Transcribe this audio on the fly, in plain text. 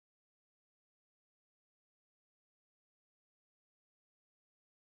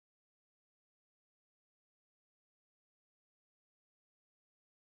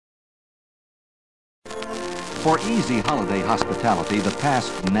For easy holiday hospitality the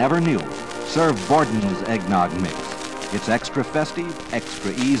past never knew, serve Borden's Eggnog Mix. It's extra festive,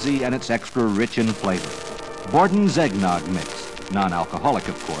 extra easy, and it's extra rich in flavor. Borden's Eggnog Mix, non-alcoholic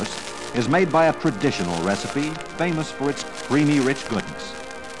of course, is made by a traditional recipe famous for its creamy rich goodness.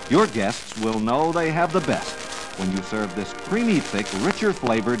 Your guests will know they have the best when you serve this creamy thick, richer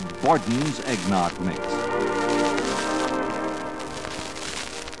flavored Borden's Eggnog Mix.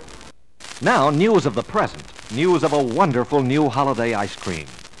 Now, news of the present. News of a wonderful new holiday ice cream.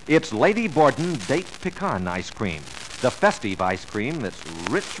 It's Lady Borden Date Pecan Ice Cream, the festive ice cream that's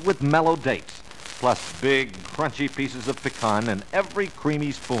rich with mellow dates, plus big, crunchy pieces of pecan in every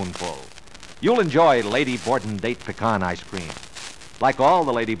creamy spoonful. You'll enjoy Lady Borden Date Pecan Ice Cream. Like all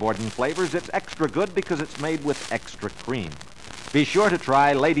the Lady Borden flavors, it's extra good because it's made with extra cream. Be sure to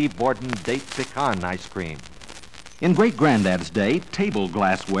try Lady Borden Date Pecan Ice Cream. In Great-Granddad's day, table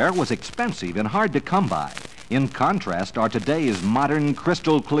glassware was expensive and hard to come by. In contrast are today's modern,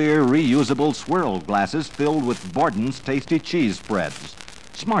 crystal-clear, reusable swirl glasses filled with Borden's tasty cheese spreads.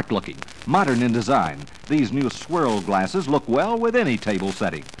 Smart-looking, modern in design, these new swirl glasses look well with any table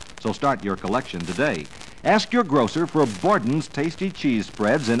setting. So start your collection today. Ask your grocer for Borden's tasty cheese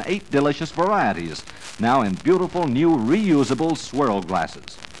spreads in 8 delicious varieties, now in beautiful new reusable swirl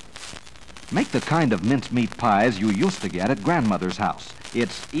glasses. Make the kind of mincemeat pies you used to get at Grandmother's house.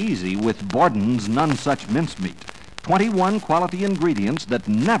 It's easy with Borden's None Such Mincemeat. 21 quality ingredients that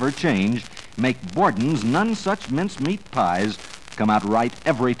never change make Borden's None Such Mincemeat pies come out right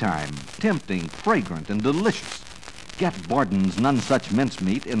every time. Tempting, fragrant, and delicious. Get Borden's None Such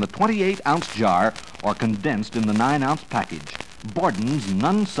Mincemeat in the 28-ounce jar or condensed in the 9-ounce package. Borden's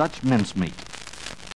None Such Mincemeat.